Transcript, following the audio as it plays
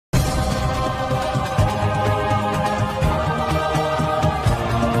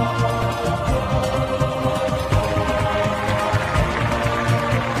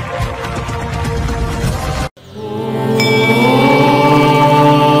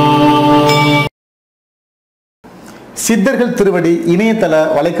சித்தர்கள் திருவடி இணையதள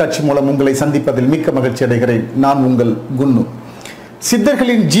வலைக்காட்சி மூலம் உங்களை சந்திப்பதில் மிக்க மகிழ்ச்சி அடைகிறேன். நான் உங்கள் குன்னு.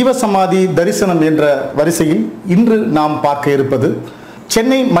 சித்தர்களின் ஜீவ சமாதி தரிசனம் என்ற வரிசையில் இன்று நாம் பார்க்க இருப்பது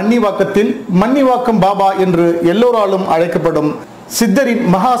சென்னை மன்னிவாக்கத்தில் மன்னிவாக்கம் பாபா என்று எல்லோராலும் அழைக்கப்படும் சித்தரின்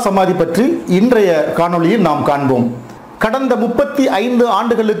மகா சமாதி பற்றி இன்றைய காணொளியில் நாம் காண்போம். கடந்த 35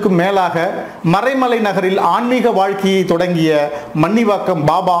 ஆண்டுகளுக்கு மேலாக மறைமலை நகரில் ஆன்மீக வாழ்க்கையை தொடங்கிய மன்னிவாக்கம்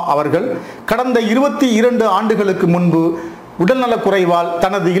பாபா அவர்கள் கடந்த 22 ஆண்டுகளுக்கு முன்பு உடல்நலக் குறைவால்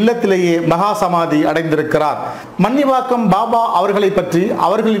தனது இல்லத்திலேயே மகா சமாதி அடைந்திருக்கிறார். மன்னிவாக்கம் பாபா அவர்களை பற்றி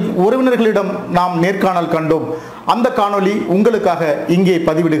அவர்களின் உறவினர்களிடம் நாம் நேர்காணல் கண்டோம். அந்த காணொளி உங்களுக்காக இங்கே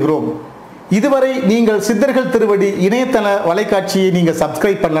பதிவிடுகிறோம். இதுவரை நீங்கள் சித்தர்கள் திருவடி இணையதள வலைக்காட்சியை நீங்கள்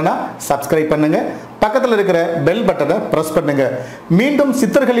சப்ஸ்கிரைப் பண்ணலனா சப்ஸ்கிரைப் பண்ணுங்க. பக்கத்தில் இருக்கிற பெல் பட்டனை பிரஸ் பண்ணுங்க. மீண்டும்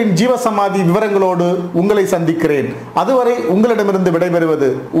சித்தர்களின் ஜீவசமாதி விவரங்களோடு உங்களை சந்திக்கிறேன். அதுவரை உங்களிடமிருந்து விடைபெறுவது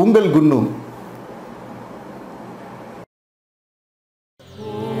உங்கள் குன்னு.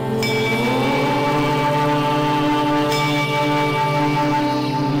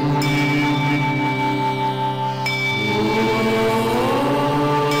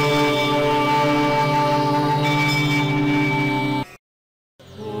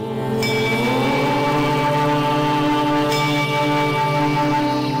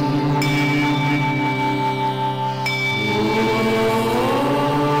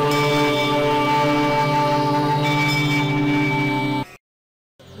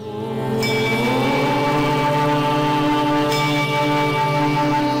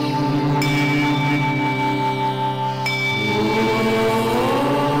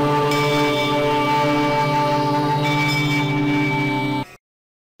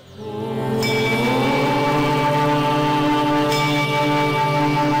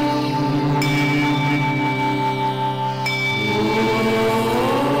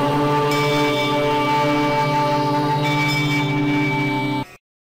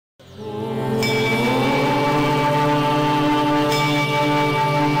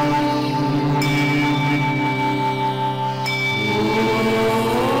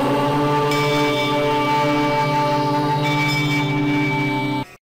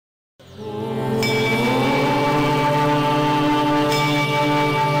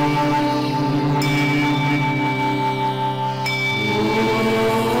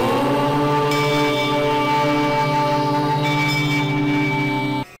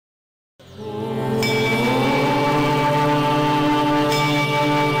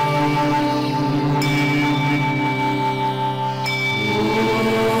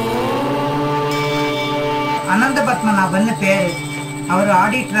 பத்மநாபன்னு பேர். அவர்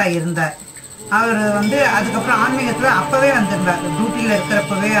ஆடிட்டராக இருந்தார். அவர் அதுக்கப்புறம் ஆன்மீகத்தில் அப்போவே வந்திருந்தார். டியூட்டியில்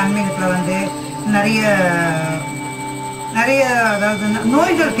இருக்கிறப்பவே ஆன்மீகத்தில் நிறைய அதாவது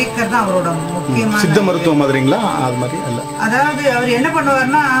நோய்கள் தீர்க்கிறது தான் அவரோட முக்கியமான சித்த மருத்துவம் மாதிரிங்களா? அது மாதிரி அல்ல. அதாவது அவர் என்ன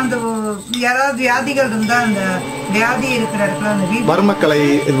பண்ணுவார்னா, அந்த யாராவது வியாதிகள் இருந்தால் அந்த வியாதி இருக்கிற இடத்துல அந்த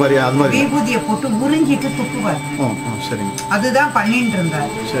விபூதியை போட்டு உறிஞ்சிட்டு துப்புவார். அதுதான் பண்ணிட்டு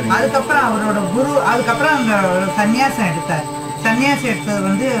இருந்தார். அதுக்கப்புறம் அவரோட குரு அதுக்கப்புறம் அந்த சன்னியாசம் எடுத்தார். சன்னியாசம்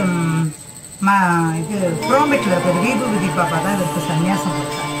எடுத்தது இது புரோமிட்ல இருக்கிற விபூதி பாப்பா தான் இவருக்கு சன்னியாசம்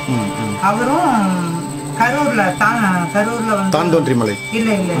கொடுத்தார். அவரும் கரூர்ல தாந்தோன்றிமலை இல்ல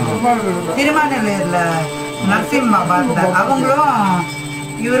திருமாநிலையில நரசிம்ம பாபா இருந்தார். அவங்களும்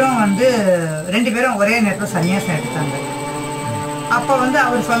இவரும் 2 பேரும் ஒரே நேரத்தில் சன்னியாசம் எடுத்தாங்க. அப்போ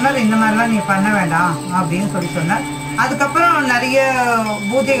அவர் சொன்னார், இந்த மாதிரிலாம் நீ பண்ண வேண்டாம் அப்படின்னு சொன்னார். அதுக்கப்புறம் நிறைய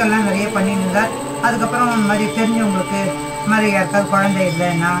பூஜைகள்லாம் நிறைய பண்ணிட்டு இருந்தார். அதுக்கப்புறம் இந்த மாதிரி தெரிஞ்சவங்களுக்கு மாதிரி யாருக்காவது குழந்தை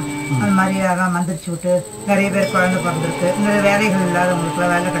இல்லைன்னா அந்த மாதிரி யாரெல்லாம் மந்திரிச்சு விட்டு நிறைய பேர் குழந்தை பிறந்திருக்கு. இந்த வேலைகள்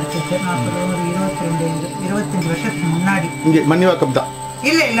இல்லாதவங்களுக்குலாம் வேலை கிடைச்சிருக்கு. நான் சொல்லுவேன் ஒரு 22-25 வருஷத்துக்கு முன்னாடி. மன்னிவாக்கம் தான்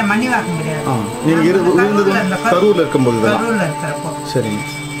இல்ல மன்னிவாக்கம் கிடையாது.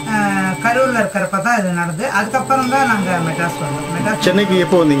 கரூர்ல இருக்கிறப்பதான் இது நடந்து. அதுக்கப்புறம் தான் நாங்க மெட்ராஸ் வந்தோம். சென்னைக்கு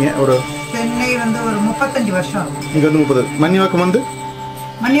எப்போ வந்தீங்க? சென்னை ஒரு 35 வருஷம். மன்னிவாக்கம்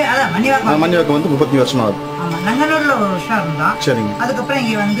மன்னிவாக்கம் 35 வருஷம் ஆகுது. ஆமா, நங்கனூர்ல ஒரு வருஷம் இருந்தான். சரிங்க. அதுக்கப்புறம்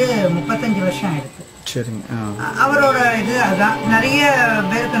இங்க 35 வருஷம் ஆயிடுச்சு. சரிங்க. அவரோட இது அதுதான். நிறைய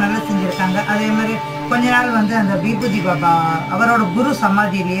பேருக்கு நல்லா செஞ்சிருக்காங்க. அதே மாதிரி கொஞ்ச நாள் அந்த விபூதி பாபா அவரோட குரு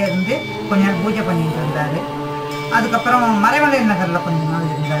சமாதியிலேயே இருந்து கொஞ்ச நாள் பூஜை பண்ணிட்டு இருந்தாரு. அதுக்கப்புறம் மறைமலை நகர்ல கொஞ்ச நாள்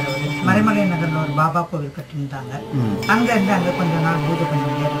இருந்தார். அவரு மறைமலை நகர்ல ஒரு பாபா கோவில் கட்டிருந்தாங்க. அங்க இருந்து அங்க கொஞ்ச நாள் பூஜை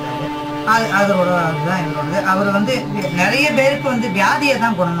பண்ணிட்டே இருந்தாரு. அவரோட அதுதான் இவரோட. அவர் நிறைய பேருக்கு வியாதியை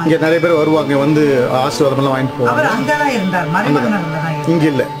தான் குணமா நிறைய பேர் வருவாங்க ஆசீர்வாதம் வாங்கிட்டு போவாங்க. அவர் அங்கதான் இருந்தார், மறைமலை நகர்ல தான். இங்க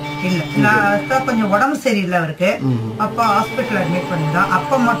இல்ல கொஞ்சம் உடம்பு சரியில்லை அவருக்கு. அப்ப ஹாஸ்பிட்டல் அட்மிட் பண்ணிருந்தோம்.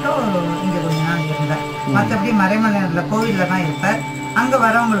 அப்ப மட்டும் இங்க கொஞ்ச நாள் இருந்தார். மற்றபடி மறைமலையில கோவில்ல தான் இருப்பார். அங்க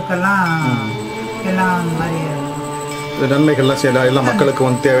வரவங்களுக்கெல்லாம் எல்லாம் மாதிரி நன்மைகள்லாம் செய்யலாம், எல்லாம் மக்களுக்கு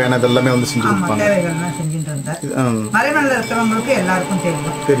வந்து தேவையானது எல்லாமே வந்து செஞ்சு கொடுப்பாங்க. தேவைகள்லாம் செஞ்சுட்டு இருந்தார். மறைமலையில் இருக்கிறவங்களுக்கு எல்லாருக்கும்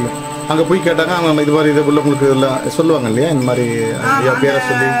தெரியும். அங்கே போய் கேட்டாங்க, அவங்க இது மாதிரி இது உள்ளவங்களுக்கு எல்லாம் சொல்லுவாங்க இல்லையா, இந்த மாதிரி பேரை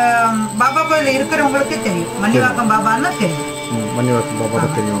சொல்லி. பாபா கோயில் இருக்கிறவங்களுக்கு தெரியும், மன்னிவாக்கம் பாபான்னா தெரியும். மன்னிவாக்கம் பாபா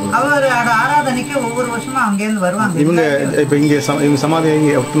தெரியும். அவர் ஆராதனைக்கு ஒவ்வொரு வருஷமும் அங்கேருந்து வருவாங்க. இவங்க இப்போ இவங்க சமாதி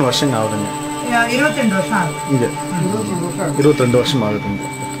எத்தனை வருஷங்க ஆகுதுங்க? 22 வருஷம் ஆகுது. இங்கே 22 வருஷம் ஆகுதுங்க.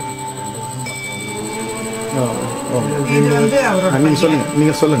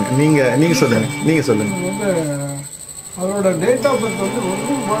 நீங்க சொல்லுங்க. அவரோட டேட் ஆஃப் பர்த் வந்து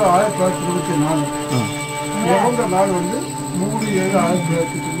 1924. இறந்த நாள் வந்து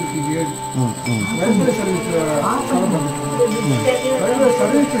 3/7/1997. ரயில்வே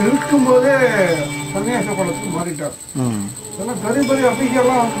சர்வீஸ் இருக்கும்போதே சன்னியாச குளத்துக்கு மாறிட்டார். ஏன்னா பெரிய பெரிய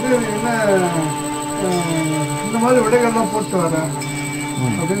அபிஷேகம் வந்து என்ன இந்த மாதிரி விடைகள்லாம் போட்டு வரேன்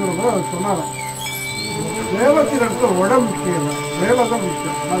அப்படிங்கிறத அவர் சொன்னார். வேலைக்கு நடத்த உடம்பு முக்கியம் இல்லை, வேலை தான்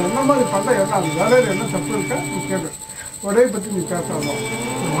முக்கியம். நான் என்ன மாதிரி பண்ண என்ன அந்த வேலையில் என்ன தப்பு இருக்கா முக்கியம். உடையை பற்றி நீ பேசலாம்,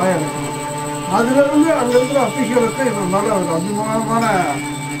 வாய அடைக்கணும். அதுலேருந்து அங்கே இருக்கிற அபிஷேகத்தை இதனால ஒரு அபிமானமான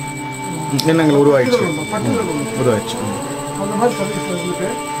எண்ணங்கள் உருவாயிடுச்சு. அந்த மாதிரி சர்வீஸ் இருந்துட்டு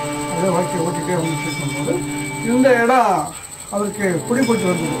அதே வாழ்க்கையை ஓட்டிகிட்டே வந்துட்டு இருக்கும்போது இந்த இடம் அவருக்கு பிடிப்பட்டு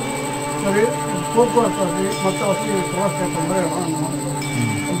வந்தது. சரி, போக்குவரத்து வசதி மற்ற வசதி கிராஸ் ஏற்ற மாதிரி இடம்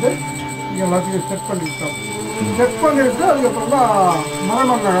வந்து எல்லாத்தையும் செட் பண்ணிவிட்டோம். செட் பண்ணிவிட்டு அதுக்கப்புறம் தான்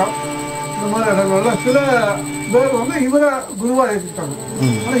மரமங்கலம் இந்த மாதிரி இடங்கள்லாம் சில பேர் வந்து இவரை குருவாக ஏற்றிட்டாங்க.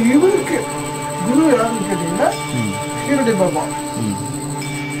 ஆனால் இவருக்கு குரு யாருன்னு கேட்டீங்கன்னா ஷீரடி பாபா,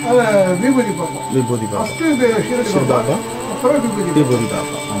 அது விபூதி பாபா. ஃபஸ்ட்டு இது ஷீரடி பாபா, அப்புறம் விபூதி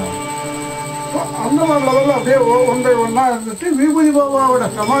பாபா. அந்த மாதிரி லெவலில் அப்படியே ஒன்றா இருந்துட்டு விபூதி பாபாவோட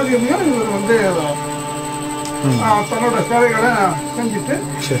சமாதியமையும் இவர் வந்து தன்னோட சேவைகளை செஞ்சுட்டு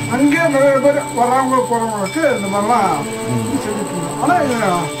அங்கே நிறைய பேர் வர்றவங்க போறவங்களுக்கு இந்த மாதிரிலாம் செஞ்சுட்டு இருந்தோம். ஆனால்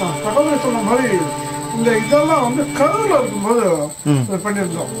தகவல் சொன்ன மாதிரி இந்த இதெல்லாம் வந்து கருவில் இருக்கும்போது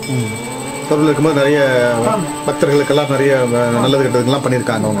பண்ணியிருந்தோம். கருவில் இருக்கும்போது நிறைய பக்தர்களுக்கெல்லாம் நிறைய நல்லது கெட்டதுக்கெல்லாம்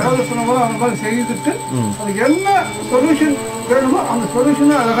பண்ணியிருக்காங்க. அவங்க சொன்ன போது அந்த மாதிரி செய்துட்டு அது என்ன சொல்யூஷன் வேணுமோ அந்த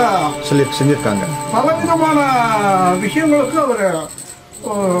சொல்யூஷனை அழகாக செஞ்சிருக்காங்க. பலவிதமான விஷயங்களுக்கு அவர்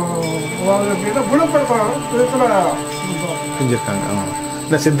குணப்படுத்துற விதத்துல செஞ்சிருக்காங்க.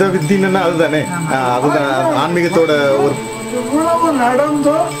 இந்த சித்த வித்தின்னா அதுதானே, அதுதான் ஆன்மீகத்தோட ஒரு இவ்வளவு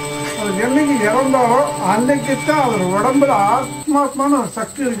நடந்தோ அவர் என்னைக்கு இறந்தாரோ அன்னைக்குத்தான் அவர் உடம்புல ஆத்மாத்மான ஒரு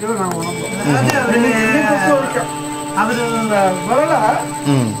சக்தி இருக்கிறது நான் உணர்ந்தோம். அவரு இந்த விரலை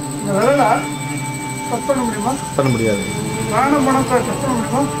கட் பண்ண முடியுமா? பண்ண முடியாது. பிராண பணத்தை கட் பண்ண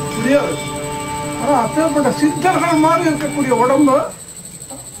முடியுமா? முடியாது. ஆனா அப்பேற்பட்ட சித்தர்கள் மாதிரி இருக்கக்கூடிய உடம்பு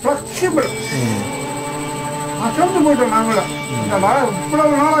ஃப்ளெக்சிபிள். அசந்து போயிட்டோம் நாங்களும்.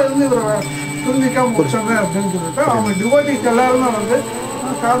 இவ்வளவு நாளா இருந்து இவரை புரிஞ்சிக்காம முடிச்சோமே அப்படின்னு சொல்லிட்டு அவங்க டிவோட்டிஸ் எல்லாருமே வந்து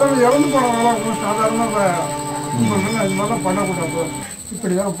சாதாரண இறந்து போனவங்களாம் சாதாரணமாக அது மாதிரிலாம் பண்ணக்கூடாது,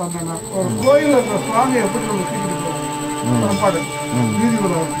 இப்படிதான் பண்ணணும். ஒரு கோயிலில் இருக்கிற சுவாமி எப்படி நம்ம சீக்கிரம் புறப்பாடு வீதி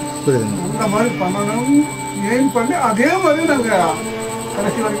அந்த மாதிரி பண்ணணும் எய்ம் பண்ணி அதே மாதிரி நாங்கள்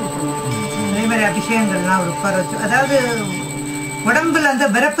கடைசி வரைக்கும் பண்ணோம். அதே மாதிரி அபிஷேகங்கள்லாம் அவர் உட்கார வச்சு, அதாவது உடம்புல அந்த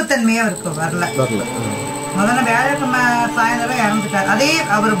விரப்புத்தன்மையா இருக்கு வரல. முதல்ல வியாழக்கிழமை சாயந்தரம் இறந்துட்டார். அதே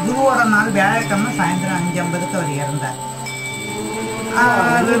அவர் குருவோட நாள் வியாழக்கிழமை சாயந்தரம் 5:50 அவர் இறந்தார்.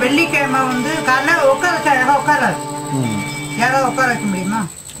 வெள்ளிக்கிழமை வந்து காலைல உட்கார வச்சா அழகா உட்காராரு. யாராவது உட்கார வைக்க முடியுமா?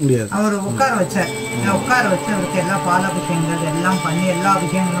 அவர் உட்கார வச்சார். உட்கார வச்சு அவருக்கு எல்லா பாலாபிஷேகங்கள் எல்லாம் பண்ணி எல்லா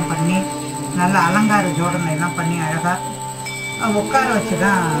அபிஷேகங்களும் பண்ணி நல்ல அலங்கார ஜோடனை எல்லாம் பண்ணி அழகா உட்கார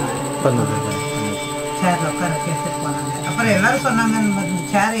வச்சுதான் சேர்ல உட்கார வச்சு எடுத்துட்டு போனாங்க. அப்புறம் எல்லாரும் சொன்னாங்க, இந்த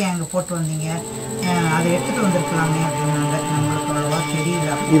சேரை எங்க போட்டு வந்தீங்க, அதை எடுத்துட்டு வந்திருக்கலாமே அப்படின்னாங்க. நம்மளுக்கு அவ்வளவா தெரியல.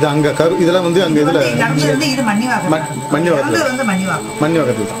 இது அங்க இதெல்லாம் வந்து அங்க இதுல இது மன்னிவாக்கம் வந்து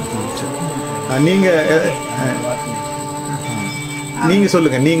மன்னிவாக்கத்தில்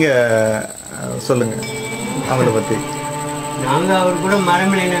நீங்க சொல்லுங்க அவங்கள பத்தி. நாங்கள் அவர் கூட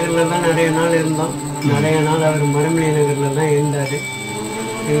மரமலை நகரில் தான் நிறைய நாள் இருந்தோம். நிறைய நாள் அவர் மரமலை நகரில் தான் இருந்தார்.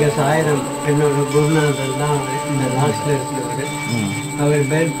 எங்கள் சாயிரம் என்னோட குருநாதன் தான் அவர், இந்த லாஸ்டில் இருக்கிறவர். அவர்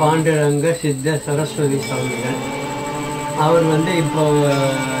பேர் பாண்டுரங்க சித்த சரஸ்வதி சுவாமிகள். அவர் வந்து இப்போ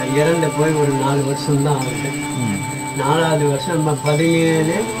இறந்து போய் ஒரு 4 வருஷம்தான் ஆகுது. 4வது வருஷம்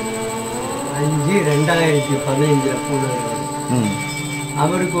 17/5/2015 போனார்.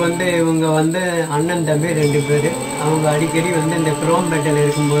 அவருக்கு வந்து இவங்க வந்து அண்ணன் தம்பி 2 பேர். அவங்க அடிக்கடி வந்து இந்த குரோம்பேட்டையில்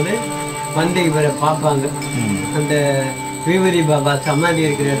இருக்கும்போது வந்து இவரை பார்ப்பாங்க. அந்த விபூதி பாபா சமாதி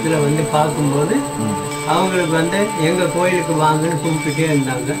இருக்கிற இடத்துல வந்து பார்க்கும்போது அவங்களுக்கு வந்து எங்கள் கோயிலுக்கு வாங்கன்னு கூப்பிட்டுட்டே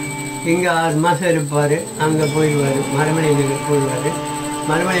இருந்தாங்க. இங்கே 6 மாதம் இருப்பார், அங்கே போயிடுவார், மரமலை நகர் போயிடுவார்.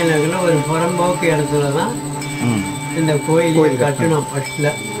 மரமலை நகரில் ஒரு புறம்போக்கு இடத்துல தான் இந்த கோயிலை கட்டணும். ஃபர்ஸ்ட்ல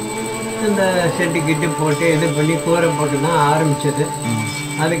இந்த செட்டு கிட்டு போட்டு இது பண்ணி கூரை போட்டு தான் ஆரம்பிச்சது.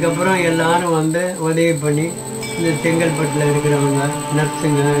 அதுக்கப்புறம் எல்லாரும் வந்து உதவி பண்ணி இந்த செங்கல்பட்டில் இருக்கிறவங்க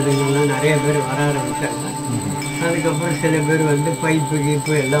நர்ஸுங்க இதுங்கெல்லாம் நிறைய பேர் வர ஆரம்பிச்சாங்க. அதுக்கப்புறம் சில பேர் வந்து பைப்பு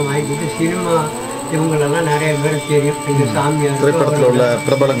கீப்பு எல்லாம் வாங்கிட்டு சினிமா இவங்களெல்லாம் நிறைய பேர் தெரியும். எங்க சாமியார்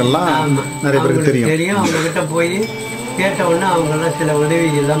பிரபலங்கள்லாம் தெரியும். அவங்க கிட்ட போய் கேட்ட உடனே அவங்கெல்லாம் சில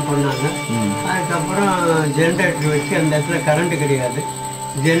உதவிகள்லாம் பண்ணாங்க. அதுக்கப்புறம் ஜென்ரேட்டர் வச்சு அந்த இடத்துல கரண்ட் கிடையாது,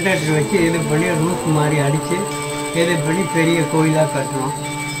 ஜென்ரேட்டர் வச்சு இது பண்ணி ரூஃப் மாதிரி அடித்து இது பண்ணி பெரிய கோயிலாக கட்டணும்.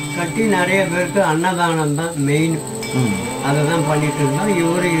 கட்டி நிறைய பேருக்கு அன்னதானம் தான் மெயின், அதை தான் பண்ணிட்டு இருந்தோம்.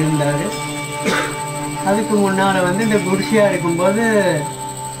 இவரு இருந்தார். அதுக்கு முன்னால் வந்து இந்த குடிசையாக இருக்கும்போது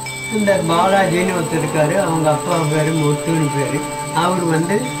இந்த பாலாஜின்னு ஒருத்தர் இருக்காரு, அவங்க அப்பா பேர் முத்துன்னு பேர். அவர்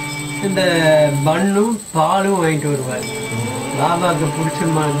வந்து இந்த பன்னும் பாலும் வாங்கிட்டு வருவார். பாபாவுக்கு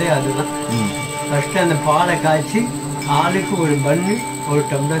பிடிச்சமானதே அதுதான். ஃபர்ஸ்ட் அந்த பாலை காய்ச்சி ஆளுக்கு ஒரு பன்னு ஒரு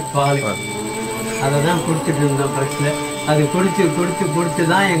டம்ளர் பால் அதை தான் கொடுத்துட்டு இருந்தோம் ஃபர்ஸ்ட்ல. அது குடிச்சு குடிச்சு குடிச்சு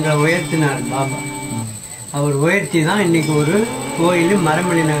தான் எங்களை உயர்த்தினார் பாபா. அவர் உயர்த்தி தான் இன்னைக்கு ஒரு கோயில்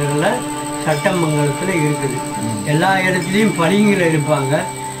மரமணி நகர்ல சட்டமங்கலத்துல இருக்குது. எல்லா இடத்துலயும் பளிங்கில இருப்பாங்க,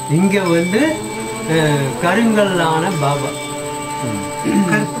 இங்க வந்து கருங்கல்லான பாபா,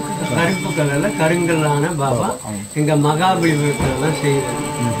 கருப்பு கலர்ல கருங்கல்லான பாபா இங்க மகாபலிபுரத்துல தான் செய்யறது.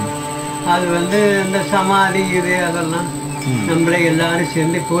 அது வந்து இந்த சமாதி இது அதெல்லாம் நம்மளே எல்லாரும்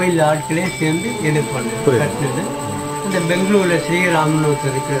சேர்ந்து கோயில் ஆட்களே சேர்ந்து இது பண்ணு கட்டினது. இந்த பெங்களூர்ல ஸ்ரீராம்னு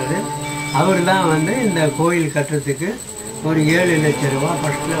ஒருத்தர் இருக்கிறாரு, அவர் தான் வந்து இந்த கோயில் கட்டுறதுக்கு ஒரு 7 லட்சம் ரூபாய்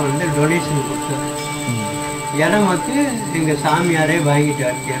ஃபர்ஸ்ட்ல வந்து டொனேஷன் கொடுத்தாரு. இடம் வந்து எங்க சாமியாரே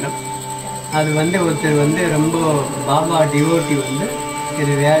வாங்கிட்டாரு இடம். அது வந்து ஒருத்தர் வந்து ரொம்ப பாபா டிவோட்டி வந்து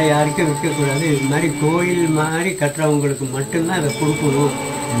இது வேற யாருக்கும் விற்கக்கூடாது, இது மாதிரி கோயில் மாதிரி கட்டுறவங்களுக்கு மட்டும்தான் இதை கொடுக்கணும்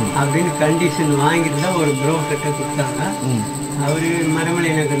அப்படின்னு கண்டிஷன் வாங்கிட்டு தான் ஒரு ப்ரோ கிட்ட கொடுத்தாங்க. அவரு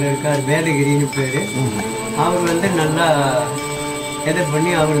மரமலை நகர்ல இருக்கார், வேதகிரின்னு பேரு. அவர் வந்து நல்லா எதை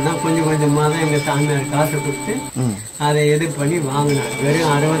பண்ணி அவர் தான் கொஞ்சம் கொஞ்சமாக தான் எங்கள் சாமியார் காசை கொடுத்து அதை இது பண்ணி வாங்கினார். வெறும்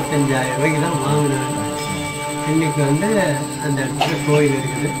 65,000 ரூபாய்க்கு தான் வாங்கினார். இன்னைக்கு வந்து அந்த இடத்துல கோயில்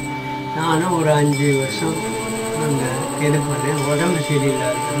இருக்குது. நானும் ஒரு 5 வருஷம் அங்கே இது பண்ணேன். உடம்பு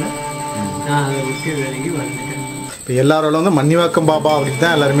சரியில்லாததுனால நான் அதை விட்டு விலகி வந்துட்டேன். இப்போ எல்லாரோட வந்து மன்னிவாக்கம் பாபா அப்படின்னு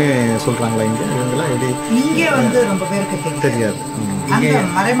தான் எல்லாருமே சொல்றாங்களா? இங்க இங்கே வந்து ரொம்ப பேருக்கு தெரியாது. அந்த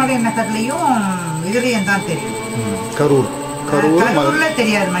மறைமலை நகர்லயும் விகலியம் தான் தெரியும். கரூர்ல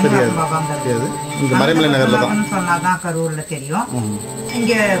தெரியாது மன்னிவாக்கம் பாபா தெரியாது. இங்க மறைமலை நகர்ல தான் சொன்னாதான் கரூர்ல தெரியும்.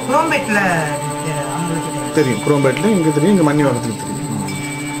 இங்க குரோம்பேட்ல அவங்களுக்கு தெரியும். குரோம்பேட்ல இங்க தெரியும், இங்க மன்னிவாக்கத்துல தெரியும்.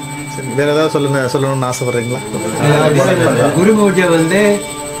 சரி, வேற ஏதாவது சொல்லணும்னு ஆசைப்படுறீங்களா? குரு பூஜை வந்து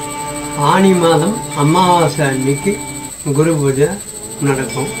ஆனி மாதம் அமாவாசை அன்னைக்கு குரு பூஜை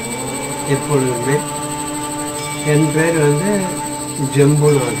நடக்கும் எப்பொழுதுமே. என் பேர் வந்து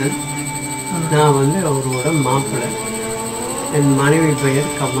ஜம்புநாதன். நான் வந்து அவரோட மாப்பிள்ளை. என் மனைவி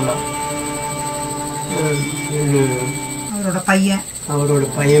பெயர் கமலா. அவரோட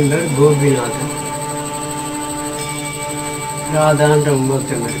பையன் பேர் கோபிநாதன். ராதான்ற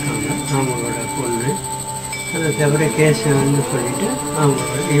ஒருத்தவங்க இருக்காங்க, அவங்களோட பொண்ணு. அதை தவிர கேசவன்னு சொல்லிட்டு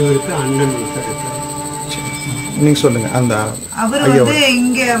அவங்களோட இவருக்கு அண்ணன் இருக்காரு. நீங்க சொல்லுங்க. அந்த அவர் வந்து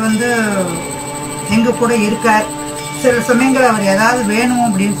இங்க வந்து எங்க கூட இருக்கார். சில சமயங்கள் அவர் ஏதாவது வேணும்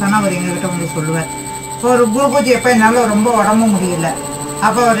அப்படின்னு சொன்னா அவர் எங்ககிட்ட வந்து சொல்லுவார். ஒரு குரு பூஜை எப்ப என்னால ரொம்ப உடம்பு முடியல,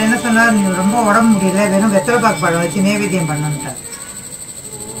 அப்ப அவர் என்ன சொன்னார், நீ ரொம்ப உடம்பு முடியல, வெறும் வெத்தலைப்பாக்கு பழம் வச்சு நைவேத்தியம் பண்ணுட்டார்.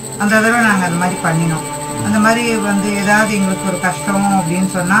 அந்த தடவை நாங்க அந்த மாதிரி பண்ணினோம். அந்த மாதிரி வந்து ஏதாவது எங்களுக்கு ஒரு கஷ்டம் அப்படின்னு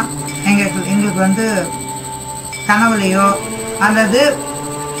சொன்னா எங்களுக்கு வந்து கனவுலையோ அல்லது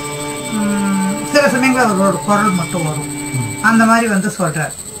சில சமயங்கள் அவரோட குரல் மட்டும் வரும். அந்த மாதிரி வந்து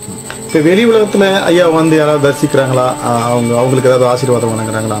சொல்றாரு. இப்போ வெளி உலகத்துல ஐயா வந்து யாராவது தரிசிக்கிறாங்களா? அவங்களுக்கு ஏதாவது ஆசீர்வாதம்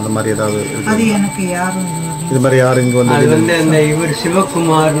வழங்குறாங்களா? அந்த மாதிரி ஏதாவது? அது எனக்கு யாரும் இது மாதிரி யாரும் இங்க வந்து அந்த இவர்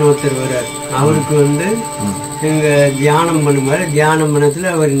சிவகுமார்னு ஒருத்தர் வர்றாரு. அவருக்கு வந்து இங்க தியானம் பண்ணுவாரு. தியானம்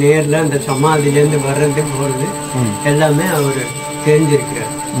பண்ணத்துல அவர் நேர்ல அந்த சமாதில இருந்து வர்றது போறது எல்லாமே அவர்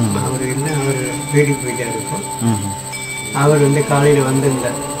தெரிஞ்சிருக்கிறார். அவரு இல்ல, அவர் வீட்டுக்கு போயிட்டாரு. இப்போ அவர் வந்து காலையில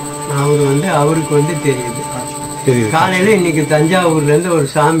வந்திருந்தார். அவர் வந்து அவருக்கு வந்து தெரியுது. காலையில இன்னைக்கு தஞ்சாவூர்ல இருந்து ஒரு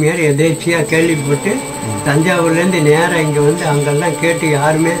சாமியார் எதேச்சியா கேள்விப்பட்டு தஞ்சாவூர்ல இருந்து நேரம் இங்க வந்து அங்கெல்லாம் கேட்டு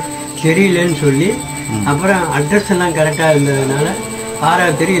யாருமே தெரியலன்னு சொல்லி, அப்புறம் அட்ரஸ் எல்லாம் கரெக்டா இருந்ததுனால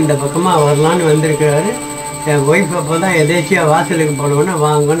 6வது தெரு இந்த பக்கமா வரலான்னு வந்திருக்கிறாரு. என் ஒய்ஃப் அப்பதான் எதேச்சியா வாசலுக்கு போனோன்னா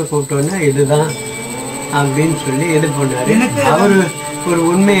வாங்கன்னு கூப்பிட்டோன்னா இதுதான் அப்படின்னு சொல்லி இது பண்ணாரு. அவரு ஒரு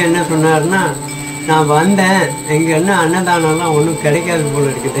உண்மை என்ன சொன்னாருன்னா, நான் வந்தேன் இங்க என்ன அன்னதானம்லாம் ஒன்றும் கிடைக்காது போல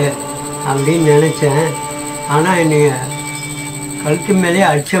இருக்குது அப்படின்னு நினைச்சேன். ஆனா என்னைய கழுத்து மேலேயே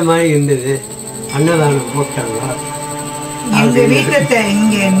அடிச்ச மாதிரி இருந்தது. அன்னதானம் போட்டாங்க எங்க வீட்டை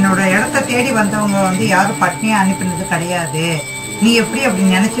இங்க என்னோட இடத்த தேடி வந்தவங்க வந்து யாரும் பட்னியா அனுப்பினது கிடையாது, நீ எப்படி அப்படி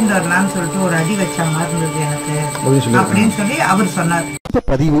நினைச்சுட்டு வரலாம்னு சொல்லிட்டு ஒரு அடி வச்ச மாதிரி இருந்தது எனக்கு அப்படின்னு சொல்லி அவர் சொன்னார். இந்த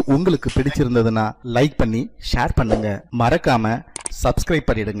பதிவு உங்களுக்கு பிடிச்சிருந்ததுன்னா லைக் பண்ணி ஷேர் பண்ணுங்க, மறக்காம சப்ஸ்கிரைப்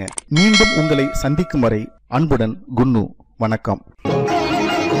பண்ணிடுங்க. மீண்டும் உங்களை சந்திக்கும் வரை அன்புடன் குன்னு. வணக்கம்.